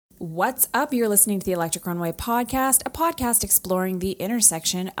What's up? You're listening to the Electric Runway Podcast, a podcast exploring the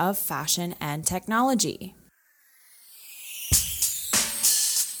intersection of fashion and technology.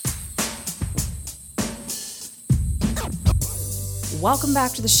 Welcome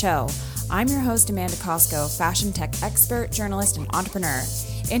back to the show. I'm your host, Amanda Costco, fashion tech expert, journalist, and entrepreneur.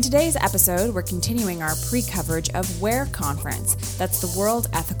 In today's episode, we're continuing our pre-coverage of WEAR Conference. That's the World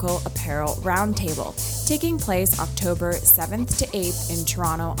Ethical Apparel Roundtable, taking place October 7th to 8th in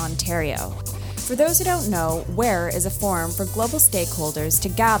Toronto, Ontario. For those who don't know, WEAR is a forum for global stakeholders to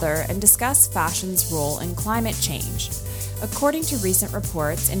gather and discuss fashion's role in climate change. According to recent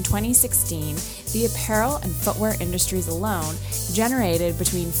reports, in 2016, the apparel and footwear industries alone generated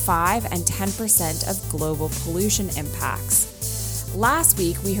between 5 and 10% of global pollution impacts. Last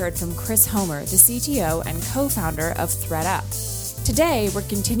week, we heard from Chris Homer, the CTO and co-founder of ThredUp. Today, we're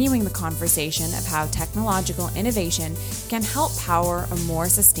continuing the conversation of how technological innovation can help power a more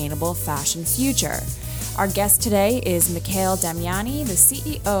sustainable fashion future. Our guest today is Mikhail Damiani, the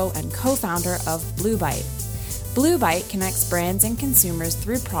CEO and co-founder of Blue Byte. Blue Byte connects brands and consumers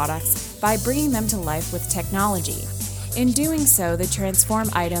through products by bringing them to life with technology. In doing so, they transform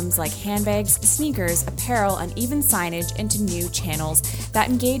items like handbags, sneakers, apparel, and even signage into new channels that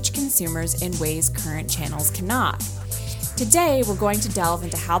engage consumers in ways current channels cannot. Today, we're going to delve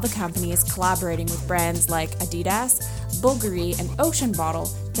into how the company is collaborating with brands like Adidas, Bulgari, and Ocean Bottle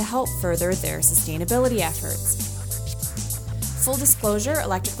to help further their sustainability efforts. Full disclosure,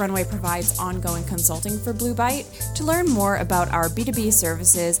 Electric Runway provides ongoing consulting for Blue Byte. To learn more about our B2B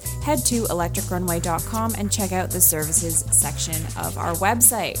services, head to electricrunway.com and check out the services section of our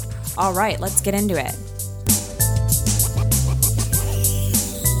website. All right, let's get into it.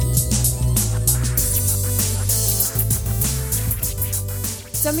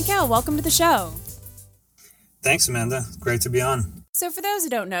 So, Mikhail, welcome to the show. Thanks, Amanda. Great to be on. So, for those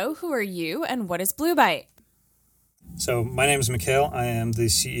who don't know, who are you and what is Blue Byte? So my name is Mikhail. I am the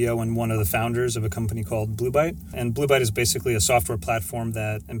CEO and one of the founders of a company called Blue Byte. And Blue Byte is basically a software platform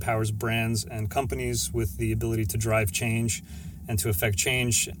that empowers brands and companies with the ability to drive change and to affect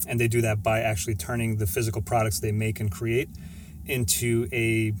change. And they do that by actually turning the physical products they make and create into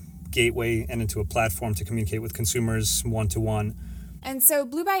a gateway and into a platform to communicate with consumers one-to-one. And so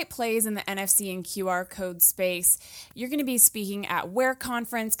Blue Byte plays in the NFC and QR code space. You're going to be speaking at WEAR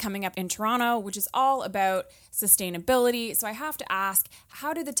Conference coming up in Toronto, which is all about sustainability. So I have to ask,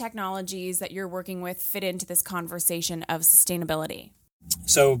 how do the technologies that you're working with fit into this conversation of sustainability?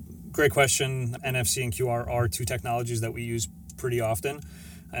 So great question. NFC and QR are two technologies that we use pretty often.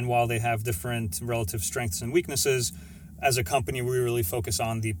 And while they have different relative strengths and weaknesses, as a company, we really focus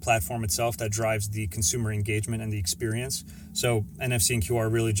on the platform itself that drives the consumer engagement and the experience. So NFC and QR are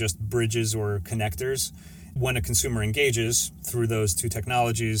really just bridges or connectors. When a consumer engages through those two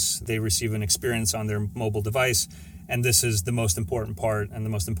technologies, they receive an experience on their mobile device. And this is the most important part and the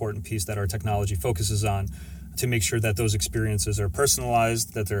most important piece that our technology focuses on, to make sure that those experiences are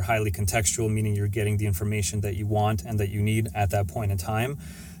personalized, that they're highly contextual, meaning you're getting the information that you want and that you need at that point in time.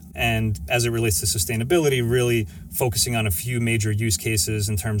 And as it relates to sustainability, really focusing on a few major use cases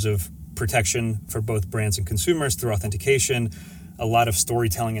in terms of protection for both brands and consumers through authentication, a lot of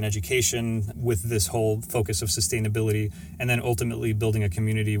storytelling and education with this whole focus of sustainability, and then ultimately building a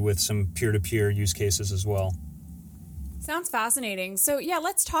community with some peer-to-peer use cases as well. Sounds fascinating. So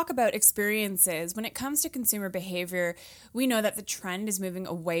let's talk about experiences. When it comes to consumer behavior, we know that the trend is moving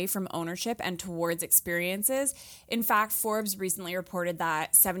away from ownership and towards experiences. In fact, Forbes recently reported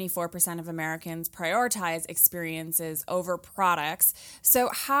that 74% of Americans prioritize experiences over products. So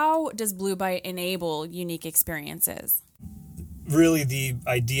how does Blue Byte enable unique experiences? Really, the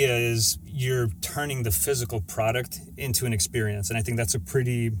idea is you're turning the physical product into an experience. And I think that's a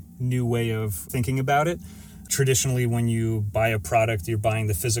pretty new way of thinking about it. Traditionally, when you buy a product, you're buying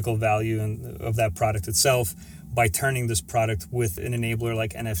the physical value of that product itself. By turning this product with an enabler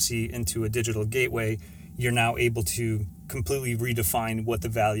like NFC into a digital gateway, you're now able to completely redefine what the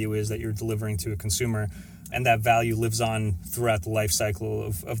value is that you're delivering to a consumer. And that value lives on throughout the life cycle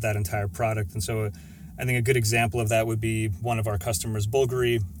of that entire product. And so I think a good example of that would be one of our customers,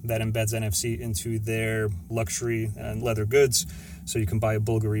 Bulgari, that embeds NFC into their luxury and leather goods. So you can buy a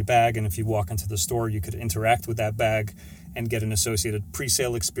Bulgari bag, and if you walk into the store, you could interact with that bag and get an associated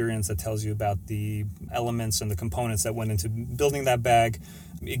pre-sale experience that tells you about the elements and the components that went into building that bag.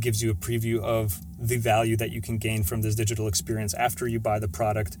 It gives you a preview of the value that you can gain from this digital experience after you buy the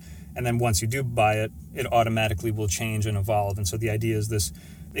product. And then once you do buy it, it automatically will change and evolve. And so the idea is this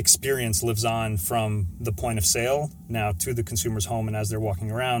experience lives on from the point of sale now to the consumer's home, and as they're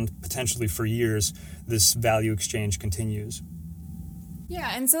walking around, potentially for years, this value exchange continues.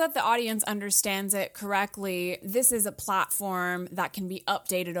 Yeah, and so that the audience understands it correctly, this is a platform that can be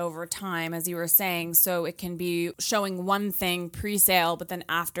updated over time, as you were saying. So it can be showing one thing pre-sale, but then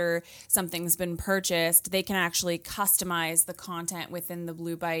after something's been purchased, they can actually customize the content within the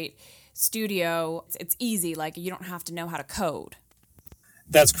Blue Byte studio. It's easy, like you don't have to know how to code.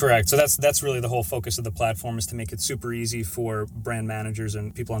 That's correct. So that's really the whole focus of the platform, is to make it super easy for brand managers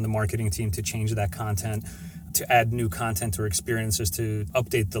and people on the marketing team to change that content, to add new content or experiences, to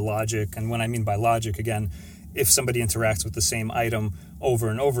update the logic. And when I mean by logic, again, if somebody interacts with the same item over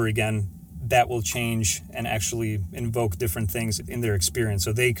and over again, that will change and actually invoke different things in their experience.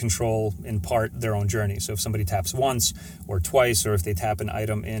 So they control, in part, their own journey. So if somebody taps once or twice, or if they tap an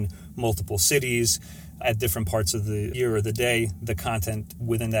item in multiple cities at different parts of the year or the day, the content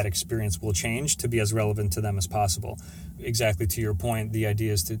within that experience will change to be as relevant to them as possible. Exactly to your point, the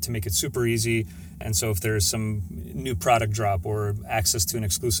idea is to make it super easy. And so if there's some new product drop or access to an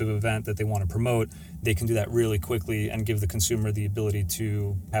exclusive event that they want to promote, they can do that really quickly and give the consumer the ability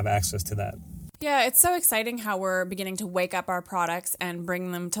to have access to that. Yeah, it's so exciting how we're beginning to wake up our products and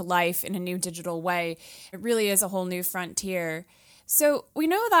bring them to life in a new digital way. It really is a whole new frontier. So we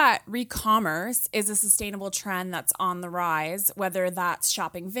know that re-commerce is a sustainable trend that's on the rise, whether that's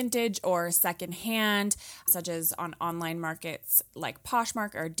shopping vintage or secondhand, such as on online markets like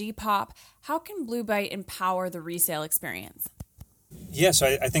Poshmark or Depop. How can Blue Byte empower the resale experience? Yes,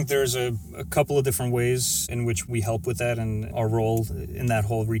 I think there's a couple of different ways in which we help with that and our role in that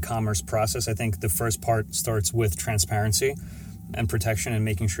whole re-commerce process. I think the first part starts with transparency and protection, and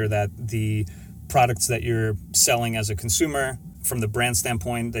making sure that the products that you're selling as a consumer, from the brand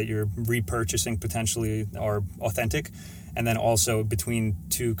standpoint, that you're repurchasing potentially, are authentic. And then also between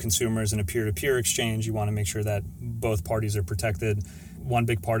two consumers in a peer-to-peer exchange, you want to make sure that both parties are protected. One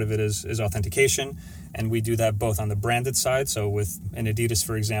big part of it is authentication. And we do that both on the branded side. So with an Adidas,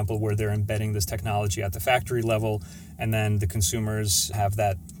 for example, where they're embedding this technology at the factory level, and then the consumers have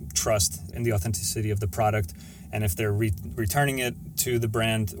that trust in the authenticity of the product. And if they're returning it to the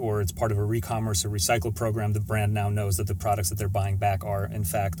brand, or it's part of a re-commerce or recycle program, the brand now knows that the products that they're buying back are, in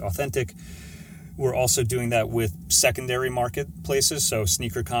fact, authentic. We're also doing that with secondary marketplaces. So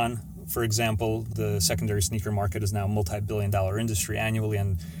SneakerCon, for example, the secondary sneaker market is now a multi-billion-dollar industry annually.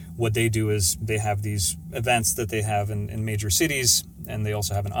 And what they do is they have these events that they have in major cities, and they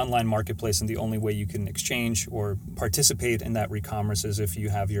also have an online marketplace. And the only way you can exchange or participate in that re-commerce is if you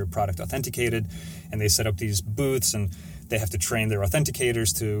have your product authenticated. And they set up these booths, and they have to train their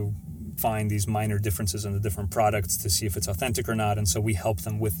authenticators to find these minor differences in the different products to see if it's authentic or not. And so we help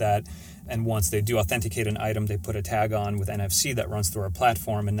them with that. And once they do authenticate an item, they put a tag on with NFC that runs through our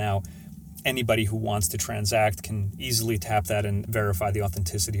platform. And now anybody who wants to transact can easily tap that and verify the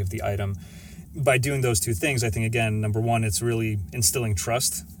authenticity of the item. By doing those two things, I think, again, number one, it's really instilling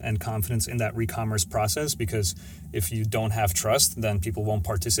trust and confidence in that re-commerce process, because if you don't have trust, then people won't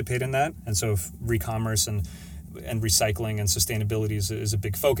participate in that. And so if re-commerce and recycling and sustainability is a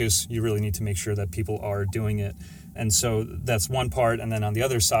big focus, you really need to make sure that people are doing it. And so that's one part. And then on the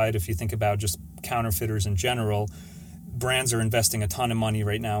other side, if you think about just counterfeiters in general, brands are investing a ton of money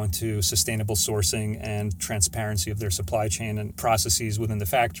right now into sustainable sourcing and transparency of their supply chain and processes within the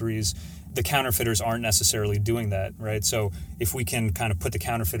factories. The counterfeiters aren't necessarily doing that, right? So if we can kind of put the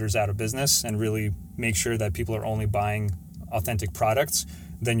counterfeiters out of business and really make sure that people are only buying authentic products,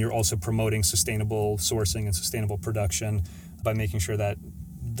 then you're also promoting sustainable sourcing and sustainable production by making sure that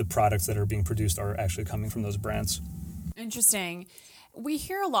the products that are being produced are actually coming from those brands. Interesting. We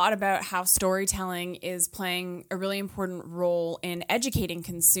hear a lot about how storytelling is playing a really important role in educating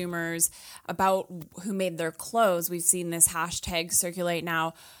consumers about who made their clothes. We've seen this hashtag circulate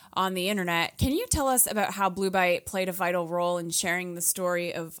now on the internet. Can you tell us about how Blue Byte played a vital role in sharing the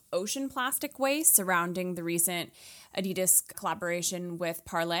story of ocean plastic waste surrounding the recent Adidas collaboration with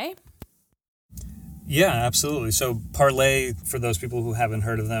Parley? Yeah, absolutely. So Parley, for those people who haven't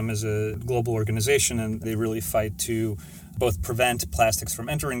heard of them, is a global organization, and they really fight to both prevent plastics from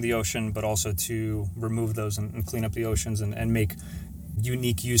entering the ocean, but also to remove those and clean up the oceans and make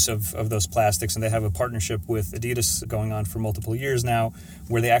unique use of those plastics. And they have a partnership with Adidas going on for multiple years now,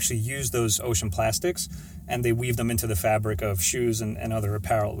 where they actually use those ocean plastics and they weave them into the fabric of shoes and other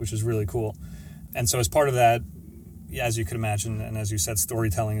apparel, which is really cool. And so as part of that, as you could imagine, and as you said,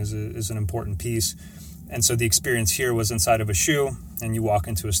 storytelling is an important piece. And so the experience here was inside of a shoe, and you walk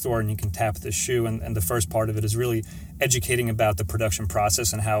into a store and you can tap this shoe. And the first part of it is really educating about the production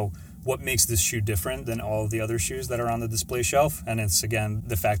process and what makes this shoe different than all of the other shoes that are on the display shelf. And it's, again,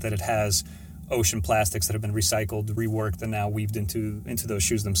 the fact that it has ocean plastics that have been recycled, reworked, and now weaved into those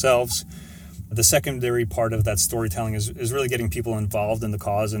shoes themselves. The secondary part of that storytelling is really getting people involved in the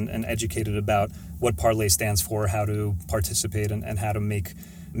cause and educated about what Parlay stands for, how to participate, and how to make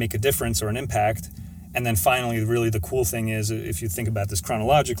a difference or an impact. And then finally, really the cool thing is, if you think about this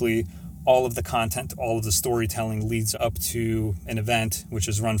chronologically, all of the content, all of the storytelling leads up to an event, which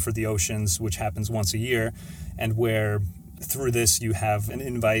is Run for the Oceans, which happens once a year, and where through this you have an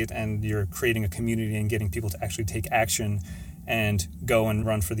invite and you're creating a community and getting people to actually take action and go and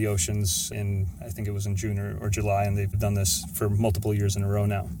run for the oceans I think it was in June or July, and they've done this for multiple years in a row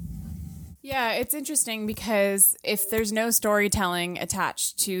now. Yeah, it's interesting because if there's no storytelling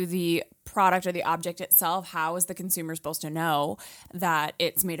attached to the product or the object itself, how is the consumer supposed to know that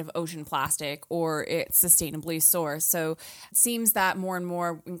it's made of ocean plastic or it's sustainably sourced? So it seems that more and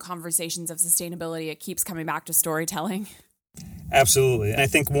more in conversations of sustainability, it keeps coming back to storytelling. Absolutely. And I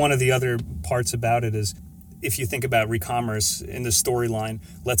think one of the other parts about it is, if you think about re-commerce in the storyline,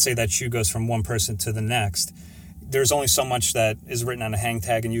 let's say that shoe goes from one person to the next. There's only so much that is written on a hang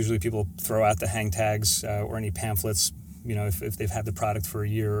tag, and usually people throw out the hang tags or any pamphlets, if they've had the product for a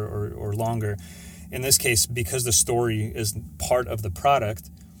year or longer. In this case, because the story is part of the product,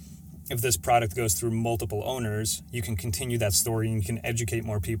 if this product goes through multiple owners, you can continue that story and you can educate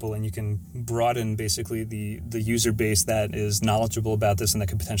more people, and you can broaden basically the user base that is knowledgeable about this and that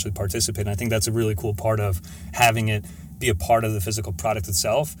could potentially participate. And I think that's a really cool part of having it be a part of the physical product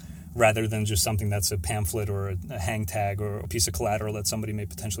itself, rather than just something that's a pamphlet or a hang tag or a piece of collateral that somebody may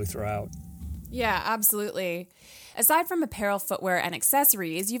potentially throw out. Yeah, absolutely. Aside from apparel, footwear, and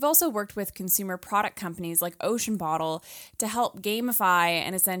accessories, you've also worked with consumer product companies like Ocean Bottle to help gamify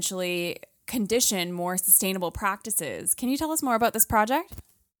and essentially condition more sustainable practices. Can you tell us more about this project?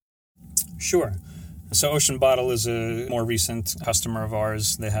 Sure. So Ocean Bottle is a more recent customer of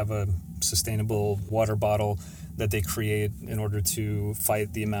ours. They have a sustainable water bottle that they create in order to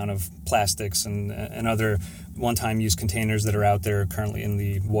fight the amount of plastics and other one-time use containers that are out there currently in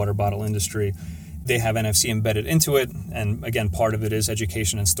the water bottle industry. They have NFC embedded into it, and again, part of it is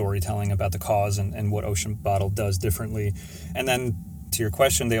education and storytelling about the cause and what Ocean Bottle does differently. And then to your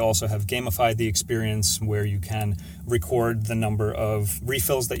question, they also have gamified the experience where you can record the number of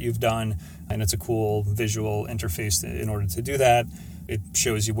refills that you've done, and it's a cool visual interface in order to do that. It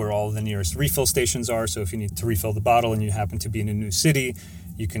shows you where all the nearest refill stations are, so if you need to refill the bottle and you happen to be in a new city,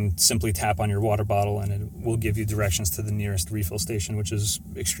 you can simply tap on your water bottle and it will give you directions to the nearest refill station, which is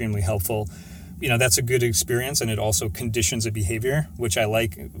extremely helpful. That's a good experience, and it also conditions a behavior, which I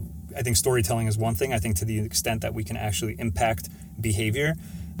like. I think storytelling is one thing. I think to the extent that we can actually impact behavior,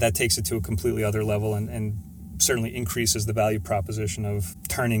 that takes it to a completely other level and certainly increases the value proposition of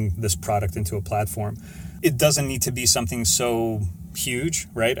turning this product into a platform. It doesn't need to be something so huge,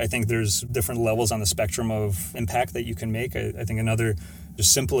 right? I think there's different levels on the spectrum of impact that you can make. I think another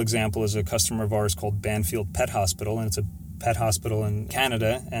just simple example is a customer of ours called Banfield Pet Hospital, and it's a pet hospital in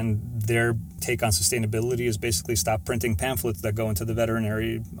Canada, and their take on sustainability is basically stop printing pamphlets that go into the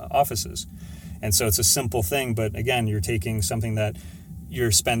veterinary offices. And so it's a simple thing, but again, you're taking something that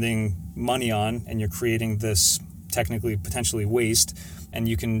you're spending money on and you're creating this technically potentially waste, and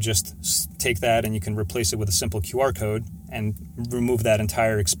you can just take that and you can replace it with a simple QR code and remove that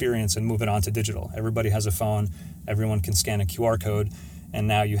entire experience and move it onto digital. Everybody has a phone, everyone can scan a QR code, and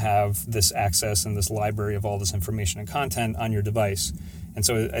now you have this access and this library of all this information and content on your device. And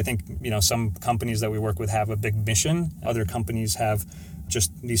so I think, some companies that we work with have a big mission. Other companies have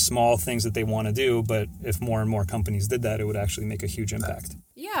just these small things that they want to do, but if more and more companies did that, it would actually make a huge impact.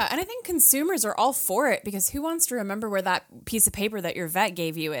 Yeah, and I think consumers are all for it, because who wants to remember where that piece of paper that your vet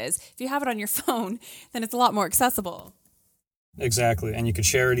gave you is? If you have it on your phone, then it's a lot more accessible. Exactly. And you could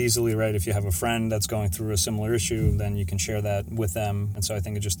share it easily, right? If you have a friend that's going through a similar issue, then you can share that with them. And so I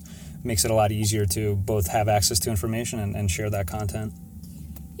think it just makes it a lot easier to both have access to information and share that content.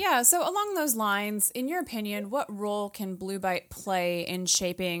 Yeah, so along those lines, in your opinion, what role can Blue Bite play in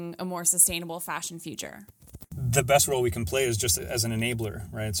shaping a more sustainable fashion future? The best role we can play is just as an enabler,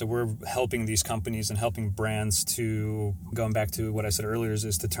 right? So we're helping these companies and helping brands to, going back to what I said earlier,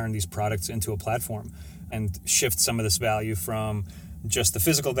 is to turn these products into a platform and shift some of this value from just the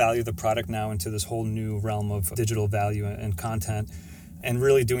physical value of the product now into this whole new realm of digital value and content, and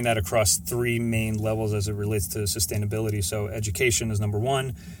really doing that across three main levels as it relates to sustainability. So education is number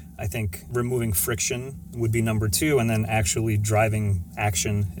one. I think removing friction would be number two, and then actually driving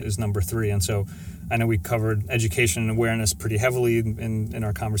action is number three. And so I know we covered education and awareness pretty heavily in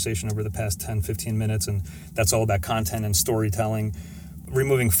our conversation over the past 10, 15 minutes, and that's all about content and storytelling.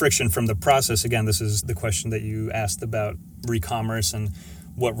 Removing friction from the process, again, this is the question that you asked about re-commerce and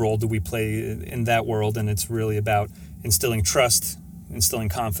what role do we play in that world, and it's really about instilling trust instilling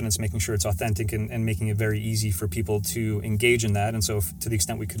confidence, making sure it's authentic, and making it very easy for people to engage in that. And so to the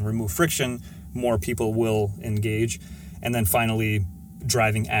extent we can remove friction, more people will engage. And then finally,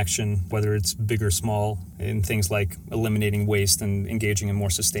 driving action, whether it's big or small, in things like eliminating waste and engaging in more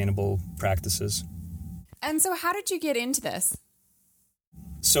sustainable practices. And so how did you get into this?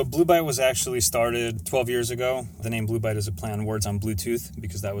 So Blue Byte was actually started 12 years ago. The name Blue Byte is a play on words on Bluetooth,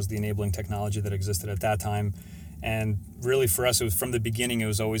 because that was the enabling technology that existed at that time. And really for us, it was from the beginning, it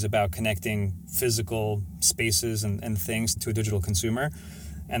was always about connecting physical spaces and things to a digital consumer.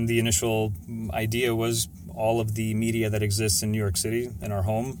 And the initial idea was all of the media that exists in New York City in our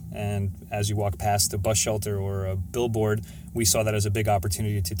home. And as you walk past a bus shelter or a billboard, we saw that as a big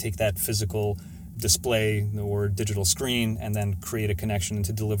opportunity to take that physical display or digital screen and then create a connection and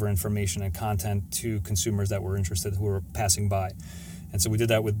to deliver information and content to consumers that were interested, who were passing by. And so we did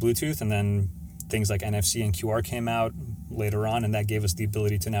that with Bluetooth, and then things like NFC and QR came out later on, and that gave us the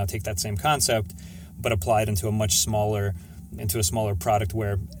ability to now take that same concept but apply it into a smaller product,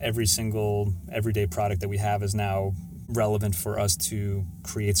 where every single everyday product that we have is now relevant for us to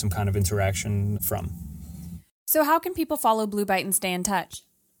create some kind of interaction from. So how can people follow Blue Byte and stay in touch?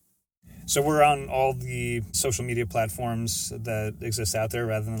 So we're on all the social media platforms that exist out there.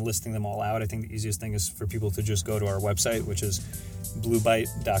 Rather than listing them all out, I think the easiest thing is for people to just go to our website, which is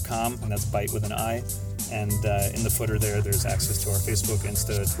bluebyte.com, and that's byte with an I. And in the footer there's access to our Facebook,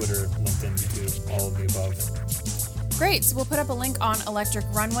 Insta, Twitter, LinkedIn, YouTube, all of the above. Great. So we'll put up a link on Electric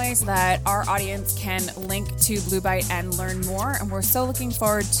Runway so that our audience can link to Blue Byte and learn more. And we're so looking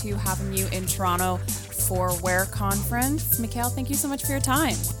forward to having you in Toronto for WEAR Conference. Mikhail, thank you so much for your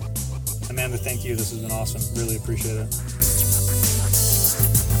time. Amanda, thank you. This has been awesome. Really appreciate it.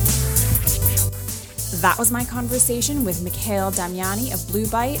 That was my conversation with Mikhail Damiani of Blue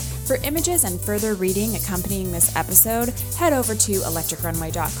Byte. For images and further reading accompanying this episode, head over to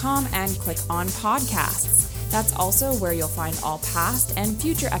electricrunway.com and click on podcasts. That's also where you'll find all past and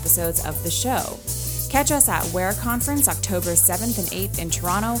future episodes of the show. Catch us at WEAR Conference October 7th and 8th in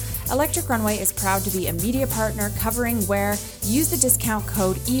Toronto. Electric Runway is proud to be a media partner covering WEAR. Use the discount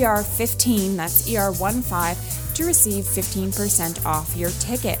code ER15, that's ER15, to receive 15% off your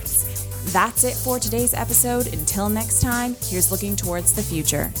tickets. That's it for today's episode. Until next time, here's looking towards the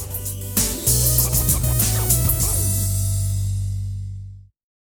future.